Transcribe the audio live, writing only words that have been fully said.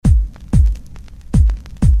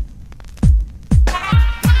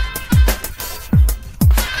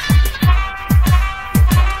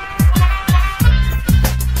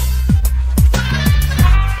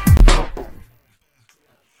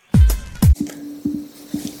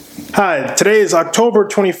Hi, today is October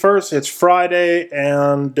 21st. It's Friday,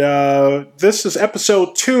 and this is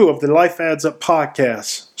episode 2 of the Life Adds Up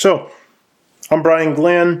podcast. So, I'm Bryan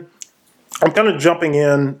Glenn. I'm kind of jumping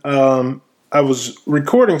in. I was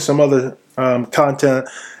recording some other content,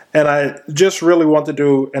 and I just really want to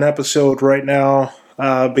do an episode right now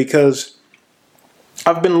because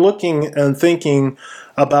I've been looking and thinking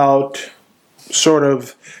about sort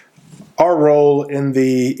of our role in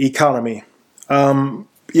the economy.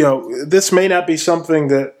 This may not be something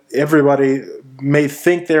that everybody may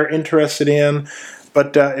think they're interested in,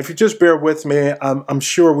 but if you just bear with me, I'm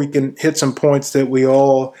sure we can hit some points that we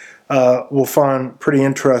all will find pretty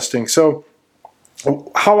interesting. So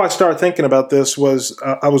how I started thinking about this was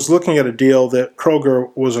I was looking at a deal that Kroger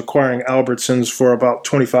was acquiring Albertsons for about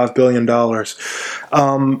 $25 billion.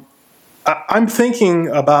 I'm thinking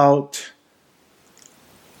about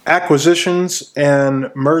acquisitions and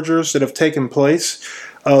mergers that have taken place.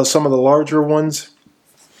 Some of the larger ones.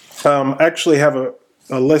 I actually have a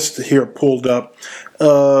list here pulled up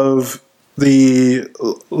of the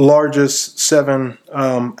largest 7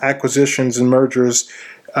 acquisitions and mergers,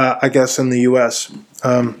 I guess, in the U.S.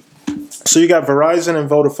 So you got Verizon and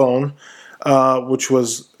Vodafone, which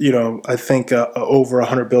was, I think over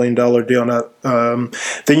 $100 billion deal.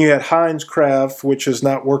 Then you had Heinz Kraft, which has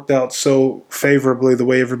not worked out so favorably the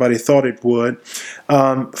way everybody thought it would.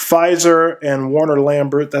 Pfizer and Warner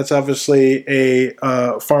Lambert, that's obviously a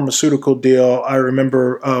pharmaceutical deal. I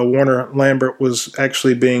remember Warner Lambert was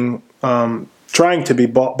actually trying to be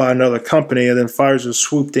bought by another company, and then Pfizer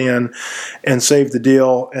swooped in and saved the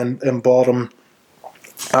deal and bought them.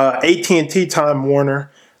 AT&T Time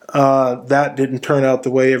Warner. That didn't turn out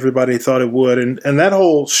the way everybody thought it would. And that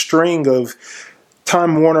whole string of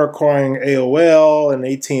Time Warner acquiring AOL and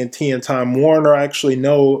AT&T and Time Warner, I actually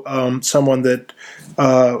know someone that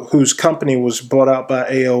whose company was bought out by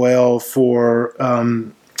AOL for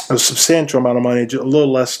a substantial amount of money, a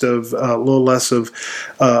little less of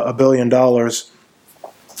 $1 billion.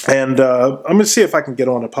 And I'm going to see if I can get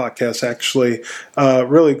on a podcast, actually.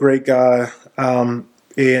 Really great guy.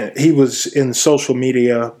 He was in social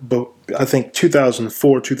media, but I think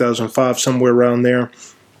 2004, 2005, somewhere around there.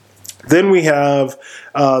 Then we have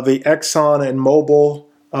the Exxon and Mobil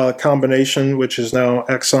combination, which is now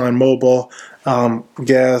Exxon Mobil,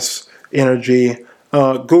 gas, energy.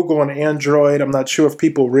 Google and Android. I'm not sure if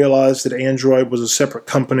people realize that Android was a separate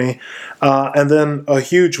company. And then a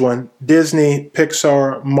huge one, Disney,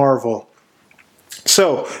 Pixar, Marvel.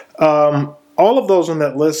 So all of those on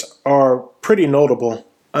that list are pretty notable.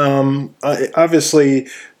 Obviously,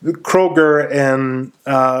 Kroger and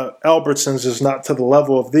Albertsons is not to the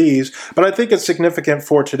level of these, but I think it's significant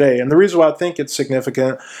for today. And the reason why I think it's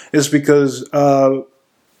significant is because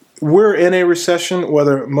we're in a recession,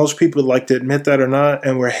 whether most people would like to admit that or not,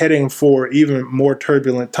 and we're heading for even more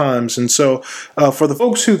turbulent times. And so for the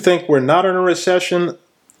folks who think we're not in a recession,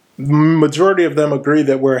 majority of them agree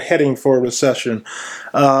that we're heading for a recession.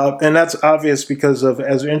 And that's obvious because of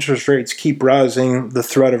as interest rates keep rising, the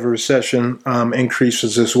threat of a recession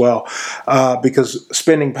increases as well because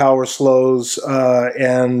spending power slows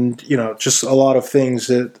and, just a lot of things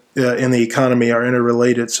that in the economy are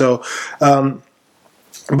interrelated. So,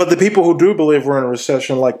 but the people who do believe we're in a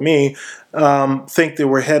recession, like me, think that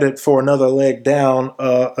we're headed for another leg down,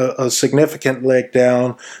 a significant leg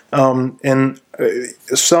down, and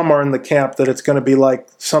some are in the camp that it's going to be like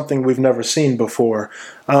something we've never seen before.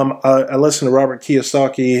 I listened to Robert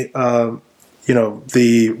Kiyosaki,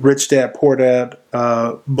 the Rich Dad Poor Dad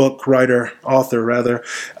book writer, author rather,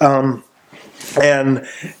 and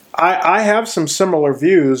I have some similar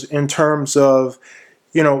views in terms of,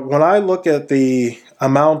 when I look at the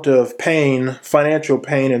amount of pain, financial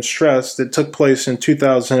pain and stress that took place in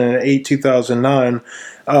 2008, 2009,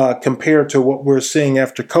 compared to what we're seeing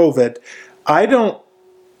after COVID,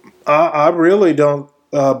 I really don't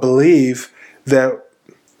believe that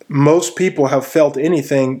most people have felt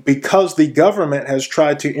anything because the government has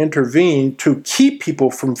tried to intervene to keep people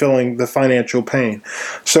from feeling the financial pain.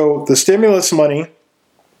 So the stimulus money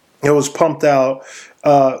that was pumped out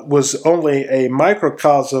was only a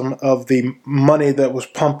microcosm of the money that was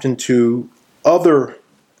pumped into other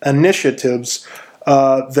initiatives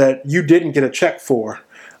that you didn't get a check for.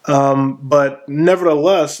 But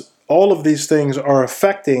nevertheless, all of these things are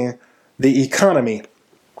affecting the economy.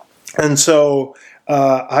 And so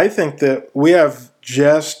I think that we have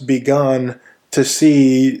just begun to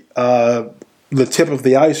see the tip of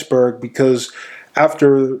the iceberg because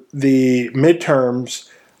after the midterms,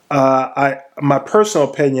 my personal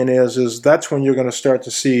opinion is that's when you're going to start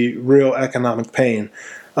to see real economic pain.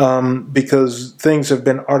 because things have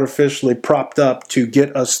been artificially propped up to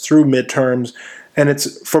get us through midterms, and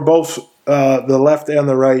it's for both the left and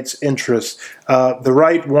the right's interest. The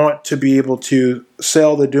right want to be able to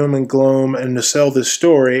sell the doom and gloom and to sell this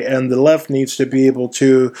story, and the left needs to be able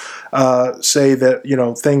to say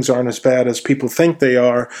that things aren't as bad as people think they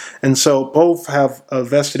are, and so both have a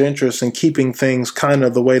vested interest in keeping things kind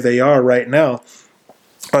of the way they are right now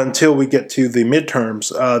until we get to the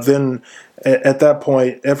midterms. Then at that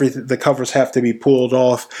point, the covers have to be pulled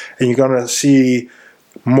off, and you're going to see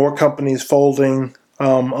more companies folding.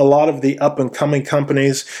 A lot of the up-and-coming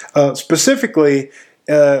companies, specifically,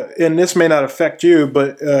 and this may not affect you,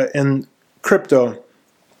 but in crypto,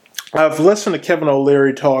 I've listened to Kevin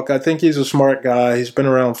O'Leary talk. I think he's a smart guy. He's been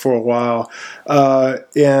around for a while.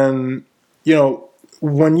 And,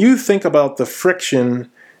 when you think about the friction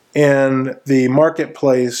in the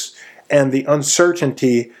marketplace and the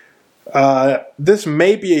uncertainty, this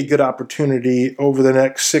may be a good opportunity over the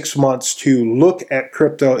next 6 months to look at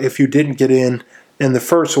crypto if you didn't get in the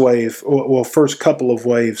first wave, or first couple of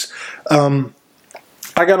waves. I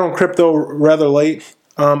got on crypto rather late.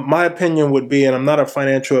 My opinion would be, and I'm not a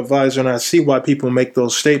financial advisor, and I see why people make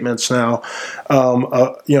those statements now,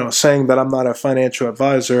 saying that I'm not a financial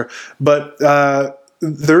advisor. But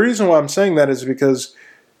the reason why I'm saying that is because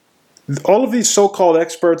all of these so-called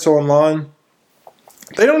experts online,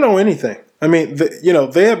 they don't know anything. I mean,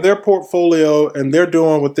 they have their portfolio and they're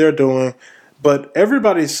doing what they're doing. But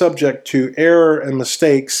everybody's subject to error and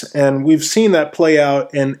mistakes, and we've seen that play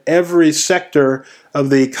out in every sector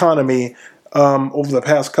of the economy over the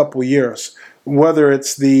past couple of years. Whether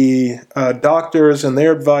it's the doctors and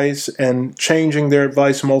their advice and changing their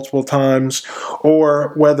advice multiple times,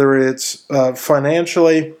 or whether it's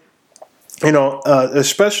financially,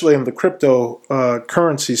 especially in the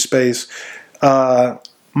cryptocurrency space,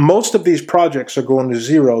 most of these projects are going to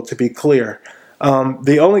zero, to be clear.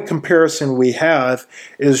 The only comparison we have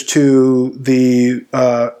is to the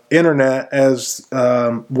internet as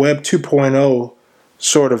Web 2.0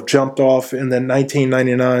 sort of jumped off in the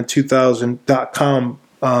 1999-2000 .com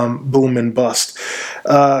boom and bust.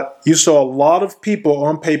 You saw a lot of people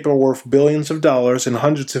on paper worth billions of dollars and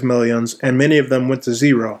hundreds of millions, and many of them went to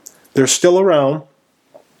zero. They're still around,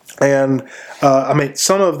 and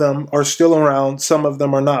some of them are still around, some of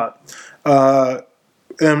them are not.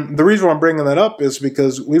 And the reason why I'm bringing that up is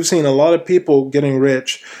because we've seen a lot of people getting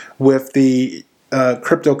rich with the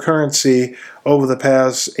cryptocurrency over the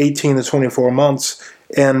past 18 to 24 months,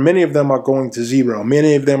 and many of them are going to zero.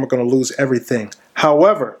 Many of them are going to lose everything.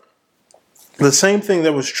 However, the same thing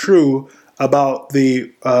that was true about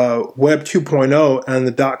the Web 2.0 and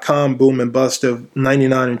the .com boom and bust of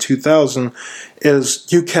 99 and 2000 is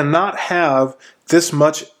you cannot have this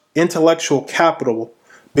much intellectual capital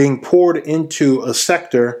being poured into a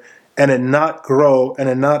sector and it not grow and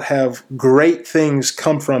it not have great things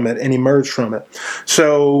come from it and emerge from it.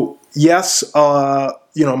 So yes,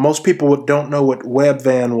 most people don't know what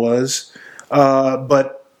Webvan was,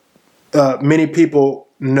 but many people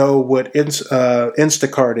know what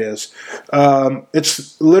Instacart is.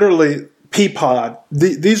 It's literally Peapod.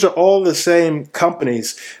 These are all the same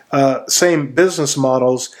companies, same business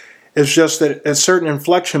models. It's just that at certain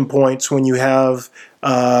inflection points, when you have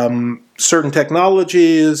certain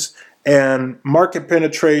technologies and market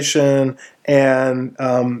penetration and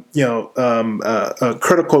a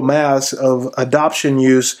critical mass of adoption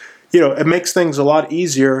use, it makes things a lot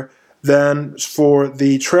easier than for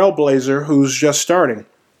the trailblazer who's just starting.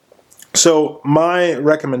 So my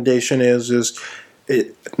recommendation is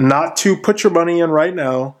not to put your money in right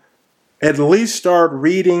now. At least start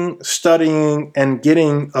reading, studying, and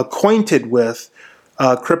getting acquainted with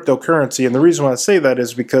cryptocurrency. And the reason why I say that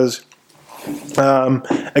is because,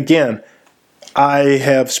 again, I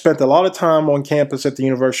have spent a lot of time on campus at the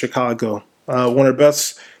University of Chicago, one of the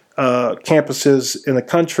best campuses in the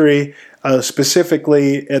country,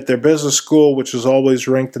 specifically at their business school, which is always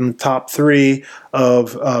ranked in the top 3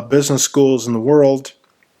 of business schools in the world.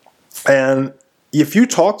 And if you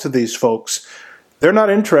talk to these folks, they're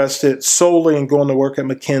not interested solely in going to work at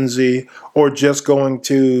McKinsey or just going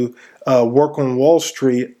to work on Wall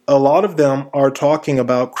Street. A lot of them are talking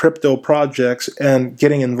about crypto projects and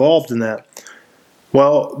getting involved in that.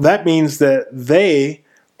 Well, that means that they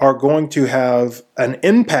are going to have an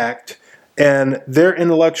impact, and their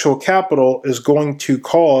intellectual capital is going to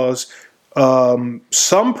cause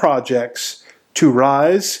some projects to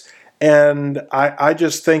rise. And I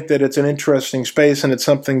just think that it's an interesting space, and it's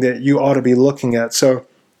something that you ought to be looking at. So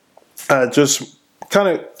just kind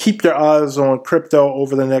of keep your eyes on crypto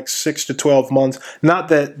over the next 6 to 12 months. Not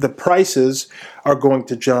that the prices are going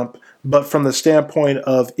to jump, but from the standpoint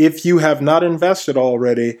of if you have not invested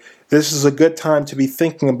already, this is a good time to be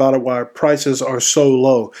thinking about it while prices are so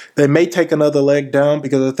low. They may take another leg down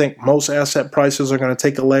because I think most asset prices are going to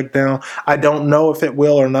take a leg down. I don't know if it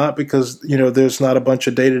will or not because, there's not a bunch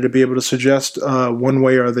of data to be able to suggest one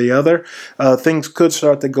way or the other. Things could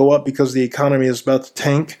start to go up because the economy is about to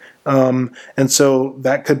tank. And so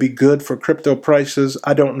that could be good for crypto prices.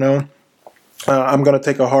 I don't know. I'm going to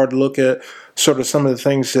take a hard look at sort of some of the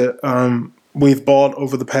things that we've bought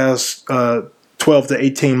over the past 12 to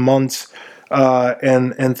 18 months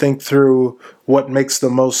and think through what makes the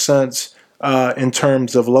most sense in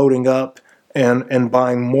terms of loading up and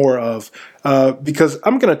buying more of. Because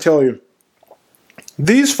I'm going to tell you,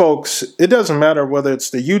 these folks, it doesn't matter whether it's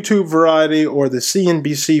the YouTube variety or the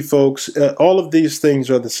CNBC folks, all of these things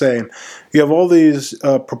are the same. You have all these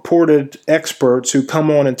purported experts who come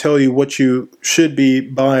on and tell you what you should be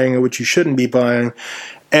buying and what you shouldn't be buying.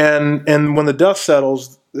 And when the dust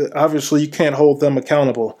settles, obviously you can't hold them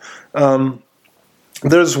accountable.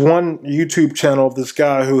 There's one YouTube channel of this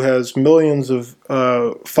guy who has millions of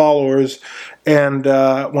followers, and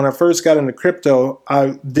when I first got into crypto,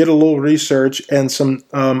 I did a little research, and some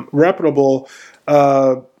reputable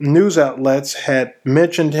news outlets had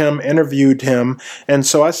mentioned him, interviewed him, and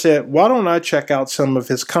so I said, why don't I check out some of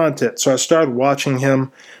his content? So I started watching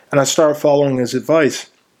him, and I started following his advice.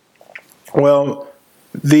 Well,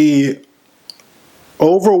 the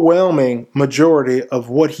overwhelming majority of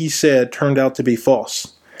what he said turned out to be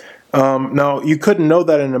false. Now, you couldn't know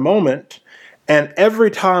that in a moment, and every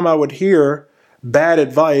time I would hear bad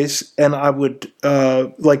advice, and I would,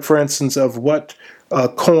 like for instance, of what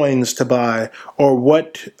coins to buy or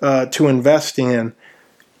what to invest in,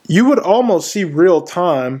 you would almost see real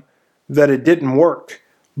time that it didn't work.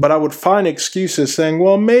 But I would find excuses saying,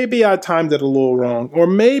 well, maybe I timed it a little wrong, or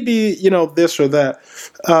maybe, this or that.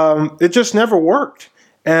 It just never worked.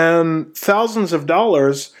 And thousands of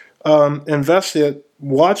dollars invested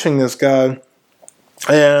watching this guy.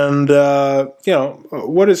 And,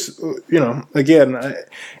 what is, again,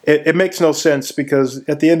 it makes no sense because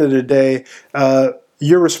at the end of the day,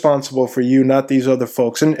 you're responsible for you, not these other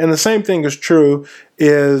folks. And the same thing is true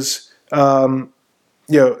is,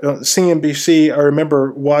 CNBC, I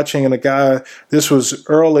remember watching and a guy, this was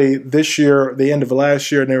early this year, the end of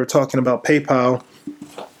last year, and they were talking about PayPal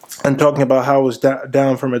and talking about how it was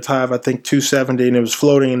down from its high of, I think, 270, and it was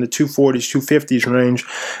floating in the 240s, 250s range.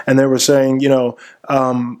 And they were saying,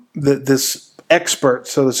 this expert,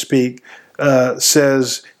 so to speak,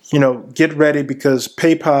 says, get ready because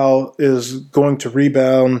PayPal is going to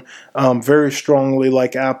rebound very strongly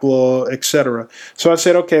like Apple, etc. So I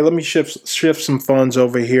said, okay, let me shift some funds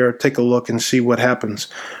over here, take a look and see what happens.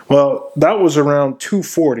 Well, that was around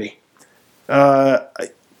 240.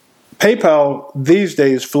 PayPal these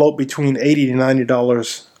days float between $80 to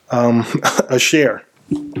 $90 a share.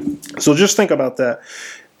 So just think about that.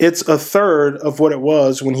 It's a third of what it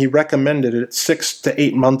was when he recommended it 6 to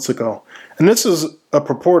 8 months ago. And this is a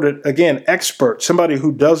purported, again, expert, somebody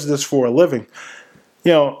who does this for a living.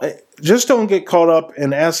 Just don't get caught up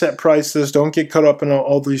in asset prices. Don't get caught up in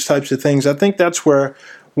all these types of things. I think that's where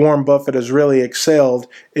Warren Buffett has really excelled,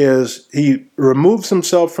 is he removes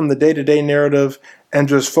himself from the day-to-day narrative and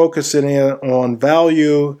just focusing in on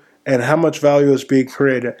value and how much value is being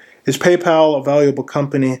created. Is PayPal a valuable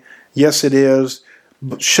company? Yes, it is.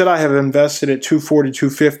 But should I have invested at 240,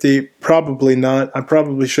 250? Probably not. I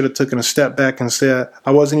probably should have taken a step back and said,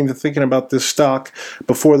 I wasn't even thinking about this stock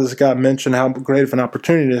before this guy mentioned how great of an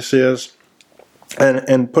opportunity this is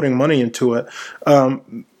and putting money into it.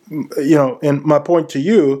 And my point to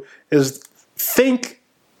you is think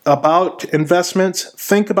about investments,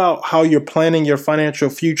 think about how you're planning your financial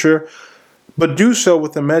future, but do so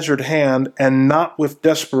with a measured hand and not with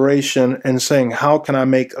desperation and saying, how can I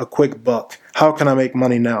make a quick buck? How can I make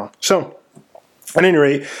money now? So, at any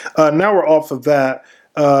rate, now we're off of that.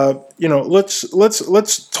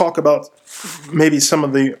 Let's talk about maybe some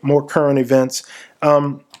of the more current events.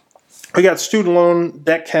 We got student loan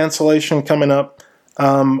debt cancellation coming up.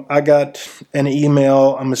 I got an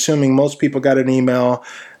email. I'm assuming most people got an email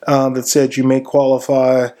that said you may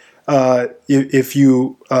qualify if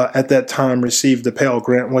you at that time received the Pell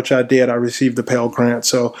Grant, which I did. I received the Pell Grant,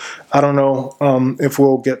 so I don't know if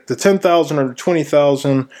we'll get the 10,000 or the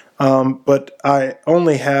 20,000, but I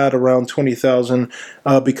only had around 20,000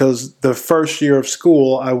 because the first year of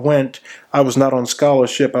school I was not on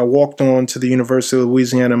scholarship. I walked on to the University of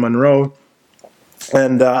Louisiana Monroe.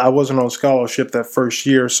 And I wasn't on scholarship that first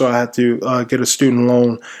year, so I had to get a student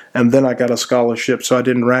loan, and then I got a scholarship, so I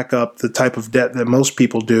didn't rack up the type of debt that most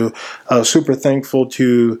people do. Super thankful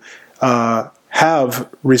to have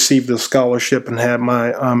received a scholarship and had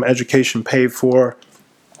my education paid for.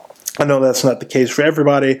 I know that's not the case for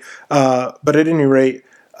everybody, but at any rate,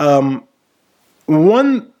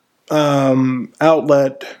 one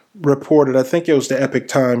outlet reported, I think it was the Epic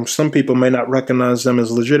Times. Some people may not recognize them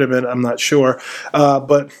as legitimate, I'm not sure.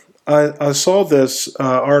 But I saw this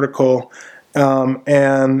article,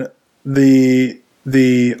 and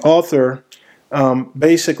the author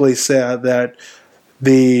basically said that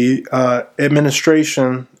the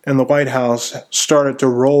administration in the White House started to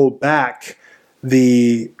roll back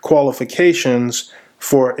the qualifications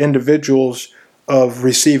for individuals of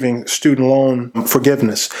receiving student loan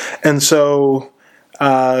forgiveness. And so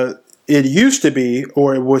it used to be,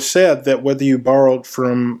 or it was said, that whether you borrowed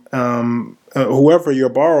from whoever your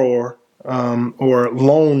borrower or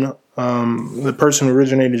loan, the person who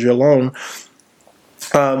originated your loan,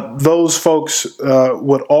 those folks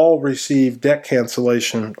would all receive debt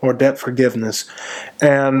cancellation or debt forgiveness.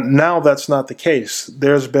 And now that's not the case.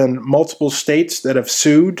 There's been multiple states that have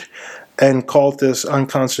sued and called this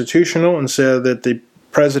unconstitutional and said that the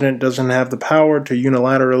president doesn't have the power to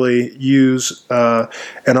unilaterally use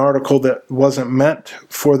an article that wasn't meant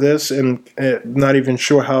for this, and not even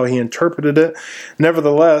sure how he interpreted it.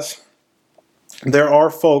 Nevertheless, there are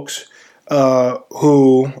folks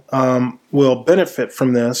who will benefit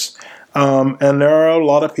from this, and there are a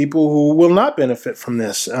lot of people who will not benefit from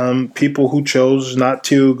this. People who chose not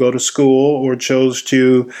to go to school or chose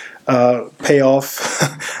to pay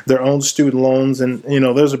off their own student loans, and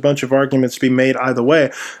there's a bunch of arguments to be made either way.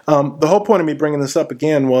 The whole point of me bringing this up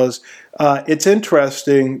again was it's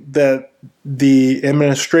interesting that the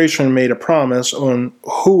administration made a promise on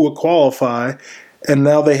who would qualify. And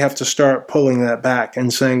now they have to start pulling that back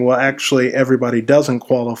and saying, well, actually, everybody doesn't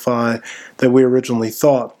qualify that we originally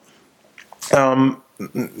thought.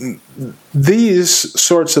 These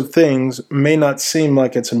sorts of things may not seem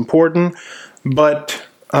like it's important, but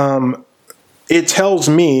it tells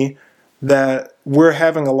me that we're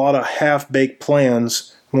having a lot of half-baked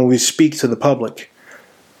plans when we speak to the public.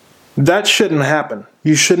 That shouldn't happen.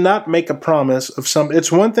 You should not make a promise of some.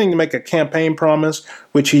 It's one thing to make a campaign promise,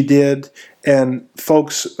 which he did, and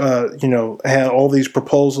folks, had all these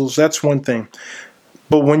proposals. That's one thing.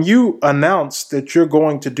 But when you announce that you're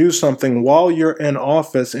going to do something while you're in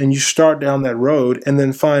office and you start down that road and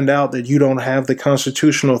then find out that you don't have the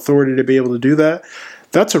constitutional authority to be able to do that,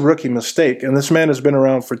 that's a rookie mistake. And this man has been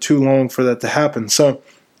around for too long for that to happen. So,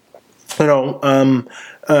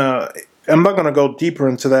 I'm not going to go deeper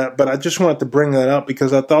into that, but I just wanted to bring that up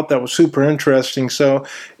because I thought that was super interesting. So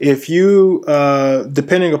if you,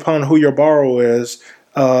 depending upon who your borrower is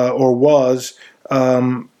or was,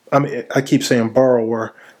 I keep saying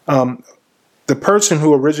borrower, the person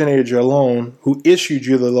who originated your loan, who issued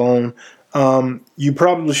you the loan, you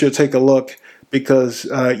probably should take a look because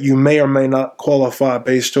you may or may not qualify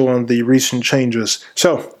based on the recent changes.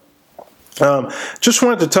 So just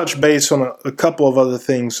wanted to touch base on a couple of other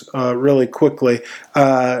things really quickly.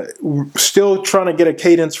 Still trying to get a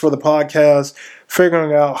cadence for the podcast,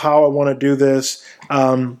 figuring out how I want to do this.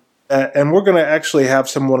 And we're going to actually have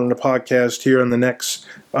someone on the podcast here in the next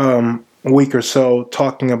week or so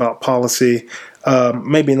talking about policy,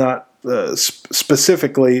 maybe not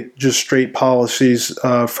specifically just straight policies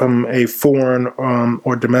from a foreign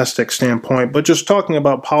or domestic standpoint, but just talking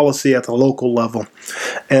about policy at the local level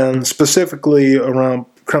and specifically around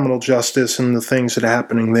criminal justice and the things that are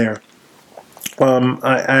happening there.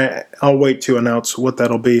 I'll wait to announce what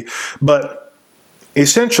that'll be. But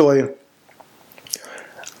essentially,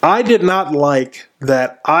 I did not like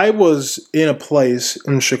that I was in a place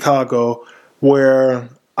in Chicago where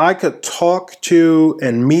I could talk to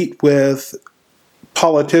and meet with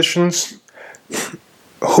politicians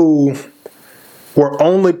who were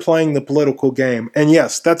only playing the political game. And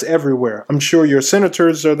yes, that's everywhere. I'm sure your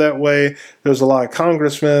senators are that way. There's a lot of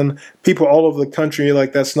congressmen, people all over the country.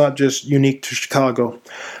 Like, that's not just unique to Chicago.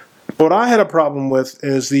 What I had a problem with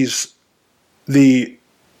is the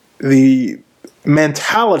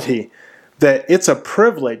mentality that it's a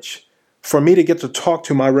privilege for me to get to talk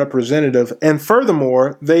to my representative. And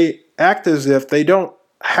furthermore, they act as if they don't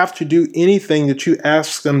have to do anything that you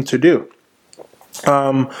ask them to do.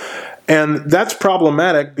 And that's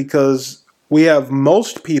problematic because we have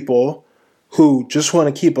most people who just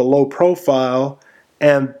want to keep a low profile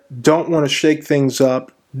and don't want to shake things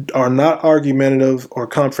up, are not argumentative or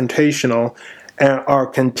confrontational, and are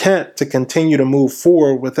content to continue to move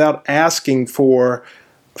forward without asking for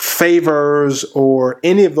favors or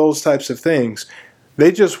any of those types of things.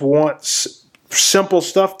 They just want simple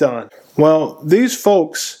stuff done. Well, these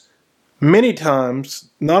folks, many times,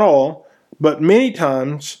 not all, but many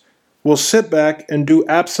times, will sit back and do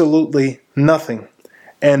absolutely nothing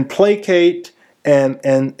and placate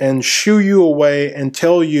and shoo you away and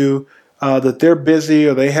tell you that they're busy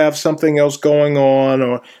or they have something else going on,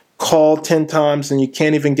 or call 10 times and you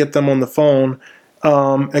can't even get them on the phone,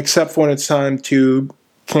 except for when it's time to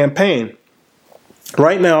campaign.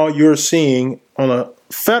 Right now, you're seeing on a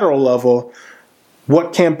federal level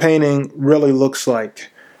what campaigning really looks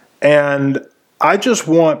like. And I just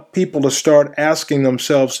want people to start asking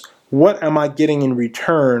themselves, what am I getting in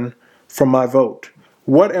return for my vote?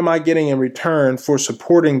 What am I getting in return for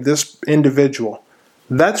supporting this individual?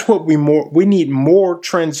 That's what we need more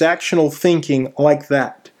transactional thinking like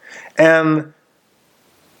that. And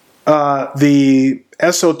the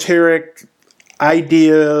esoteric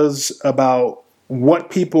ideas about what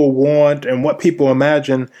people want and what people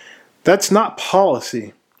imagine, that's not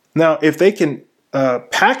policy. Now, if they can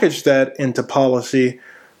package that into policy,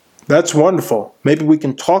 that's wonderful. Maybe we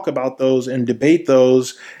can talk about those and debate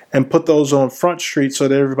those and put those on Front Street so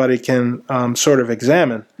that everybody can sort of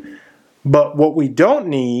examine. But what we don't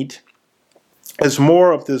need is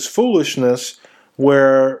more of this foolishness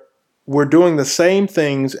where we're doing the same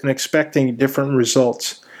things and expecting different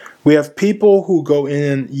results. We have people who go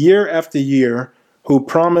in year after year who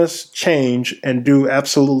promise change and do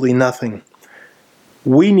absolutely nothing.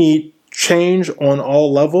 We need change on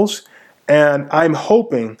all levels, and I'm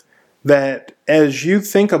hoping that as you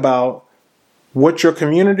think about what your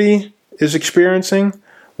community is experiencing,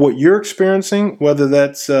 what you're experiencing, whether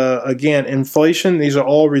that's, again, inflation, these are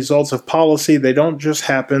all results of policy. They don't just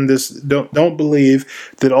happen. Don't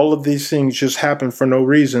believe that all of these things just happen for no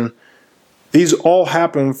reason. These all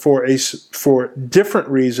happen for different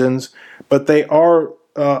reasons, but they are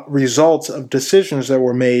results of decisions that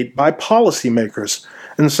were made by policymakers.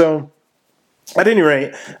 And so, at any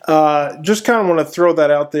rate, just kind of want to throw that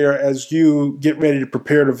out there as you get ready to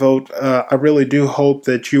prepare to vote. I really do hope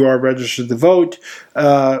that you are registered to vote,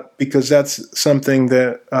 because that's something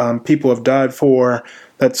that people have died for.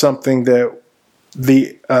 That's something that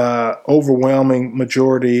the overwhelming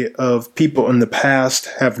majority of people in the past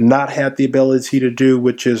have not had the ability to do,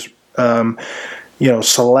 which is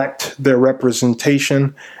select their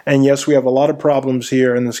representation. And yes, we have a lot of problems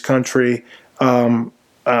here in this country.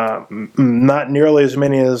 Not nearly as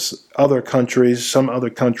many as some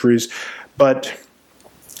other countries, but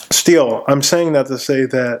still, I'm saying that to say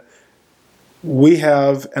that we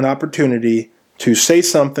have an opportunity to say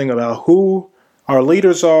something about who our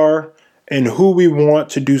leaders are and who we want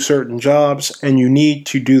to do certain jobs, and you need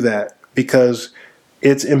to do that because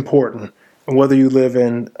it's important. Whether you live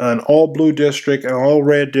in an all-blue district, an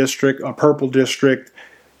all-red district, a purple district,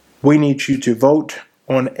 we need you to vote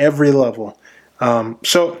on every level.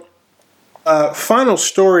 Final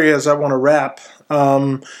story as I want to wrap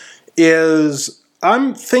is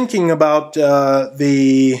I'm thinking about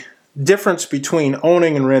the difference between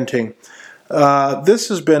owning and renting. This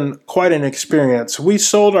has been quite an experience. We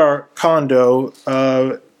sold our condo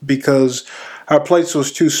because our place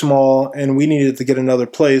was too small and we needed to get another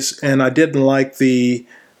place, and I didn't like the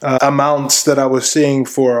amounts that I was seeing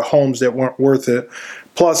for homes that weren't worth it.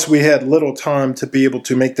 Plus, we had little time to be able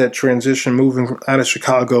to make that transition, moving out of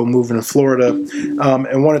Chicago, moving to Florida,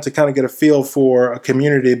 and wanted to kind of get a feel for a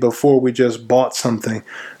community before we just bought something.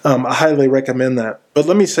 I highly recommend that. But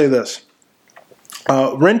let me say this.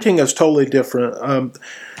 Renting is totally different.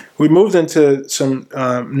 We moved into some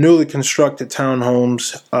newly constructed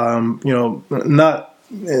townhomes, not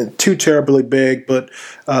too terribly big, but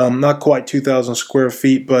not quite 2,000 square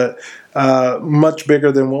feet, but much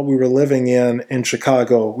bigger than what we were living in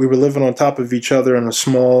Chicago. We were living on top of each other in a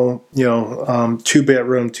small,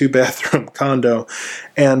 2-bedroom, 2-bathroom condo,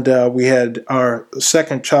 and we had our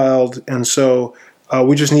second child, and so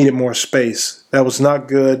we just needed more space. That was not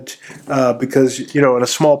good because, in a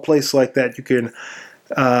small place like that, you can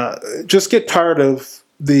just get tired of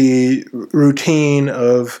the routine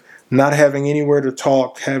of not having anywhere to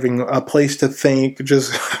talk, having a place to think,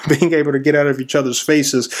 just being able to get out of each other's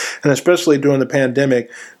faces. And especially during the pandemic,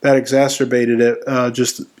 that exacerbated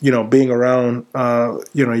it, being around,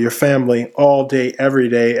 your family all day, every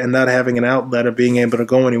day, and not having an outlet or being able to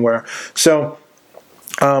go anywhere. So,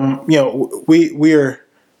 we are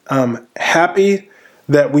happy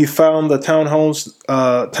that we found the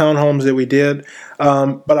townhomes that we did.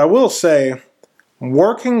 But I will say,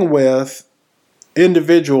 working with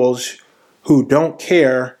individuals who don't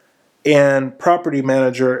care and property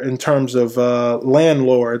manager in terms of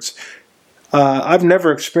landlords, I've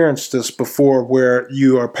never experienced this before, where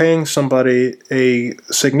you are paying somebody a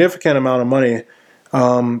significant amount of money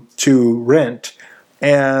to rent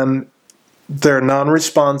and they're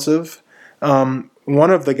non-responsive. When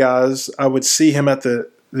one of the guys, I would see him at the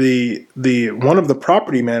one of the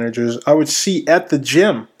property managers, I would see at the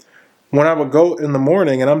gym when I would go in the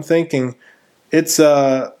morning, and I'm thinking, it's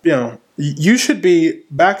you should be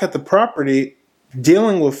back at the property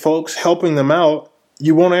dealing with folks, helping them out.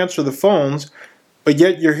 You won't answer the phones, but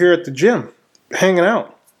yet you're here at the gym hanging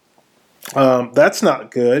out. That's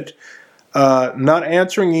not good. Not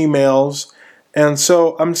answering emails. And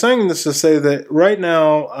so I'm saying this to say that right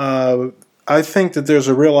now, I think that there's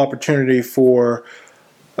a real opportunity for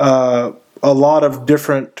a lot of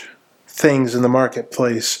different things in the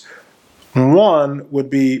marketplace. One would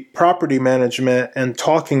be property management and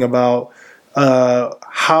talking about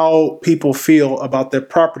how people feel about their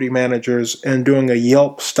property managers and doing a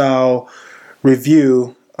Yelp-style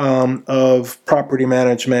review of property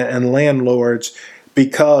management and landlords,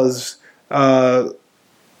 because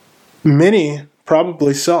many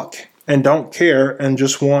probably suck and don't care and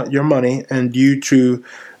just want your money and you to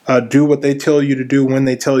do what they tell you to do when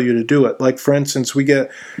they tell you to do it. Like, for instance, we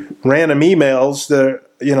get random emails that,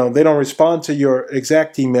 they don't respond to your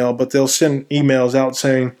exact email, but they'll send emails out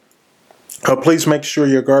saying, please make sure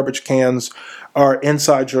your garbage cans are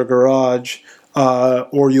inside your garage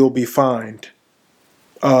or you'll be fined.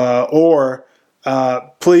 Or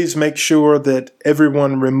please make sure that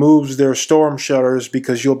everyone removes their storm shutters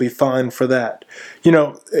because you'll be fined for that. They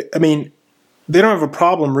don't have a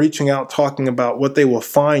problem reaching out, talking about what they will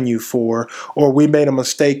fine you for, or we made a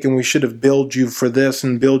mistake and we should have billed you for this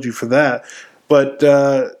and billed you for that. But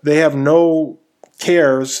they have no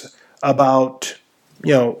cares about,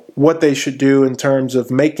 what they should do in terms of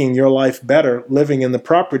making your life better living in the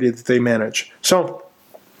property that they manage. So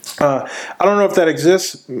I don't know if that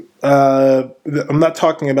exists. I'm not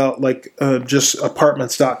talking about just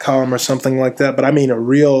apartments.com or something like that, but I mean a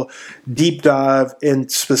real deep dive in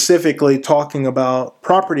specifically talking about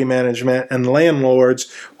property management and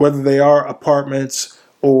landlords, whether they are apartments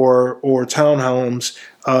or townhomes,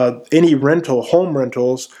 any home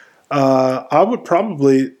rentals. I would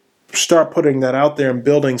probably start putting that out there and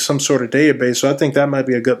building some sort of database. So I think that might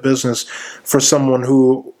be a good business for someone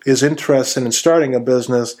who is interested in starting a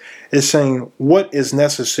business, is saying what is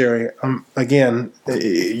necessary. Again,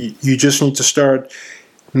 you just need to start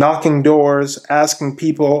knocking doors, asking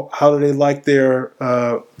people how do they like their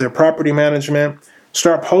property management.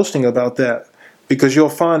 Start posting about that, because you'll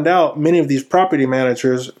find out many of these property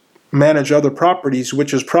managers manage other properties,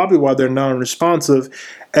 which is probably why they're non-responsive.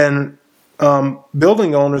 And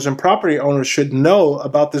building owners and property owners should know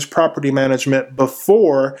about this property management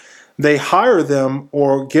before they hire them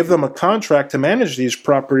or give them a contract to manage these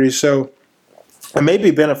properties. So it may be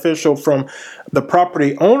beneficial from the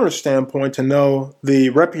property owner standpoint to know the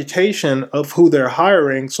reputation of who they're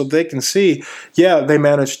hiring, so they can see, they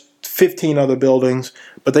manage 15 other buildings,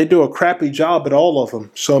 but they do a crappy job at all of them.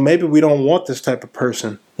 So maybe we don't want this type of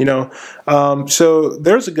person, So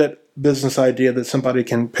there's a good business idea that somebody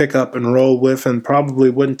can pick up and roll with, and probably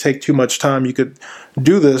wouldn't take too much time. You could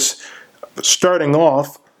do this starting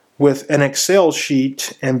off with an Excel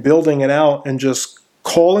sheet and building it out and just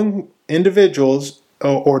calling individuals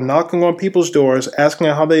or knocking on people's doors, asking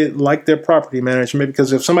how they like their property management.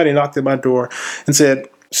 Because if somebody knocked at my door and said,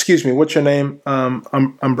 "Excuse me, what's your name?"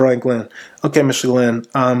 I'm Bryan Glenn. "Okay, Mr. Glenn,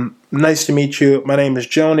 nice to meet you. My name is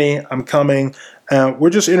Joni. I'm coming. We're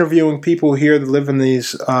just interviewing people here that live in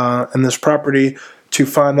this property to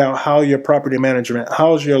find out how your property management,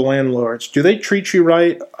 how's your landlords, do they treat you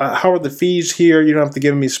right? How are the fees here? You don't have to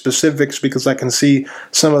give me specifics because I can see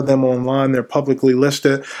some of them online. They're publicly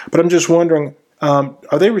listed. But I'm just wondering,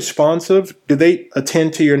 are they responsive? Do they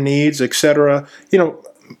attend to your needs, etc.?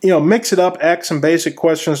 Mix it up, ask some basic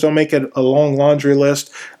questions. Don't make it a long laundry list.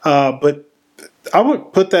 But I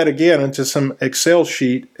would put that again into some Excel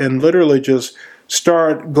sheet and literally just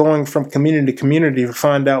start going from community to community to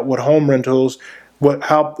find out what home rentals,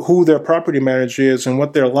 who their property manager is and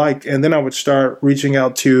what they're like. And then I would start reaching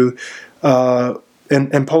out to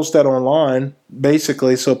and post that online,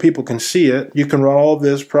 basically, so people can see it. You can run all of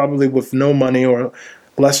this probably with no money or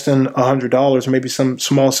less than $100, maybe some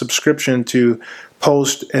small subscription to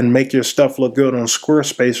post and make your stuff look good on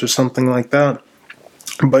Squarespace or something like that.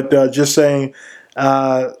 But just saying,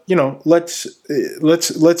 let's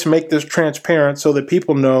make this transparent so that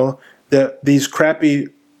people know that these crappy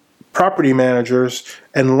property managers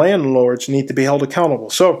and landlords need to be held accountable.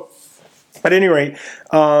 So, at any rate,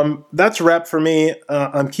 that's a wrap for me.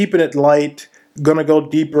 I'm keeping it light. Going to go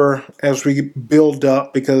deeper as we build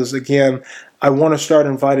up, because again, I want to start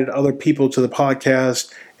inviting other people to the podcast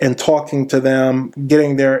and talking to them,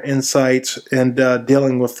 getting their insights and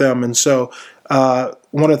dealing with them. And so I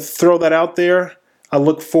want to throw that out there. I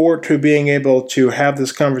look forward to being able to have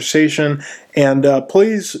this conversation. And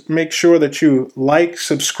please make sure that you like,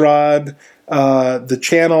 subscribe the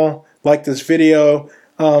channel, like this video,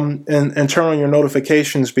 and turn on your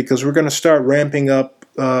notifications, because we're going to start ramping up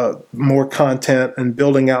more content and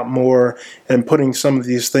building out more and putting some of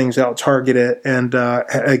these things out targeted, and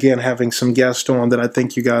again, having some guests on that I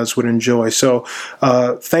think you guys would enjoy. So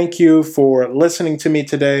thank you for listening to me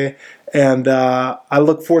today, and I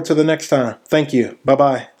look forward to the next time. Thank you.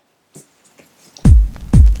 Bye-bye.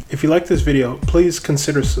 If you like this video, please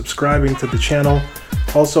consider subscribing to the channel.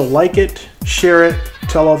 Also, like it, share it,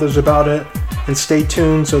 tell others about it, and stay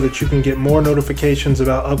tuned so that you can get more notifications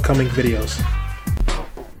about upcoming videos.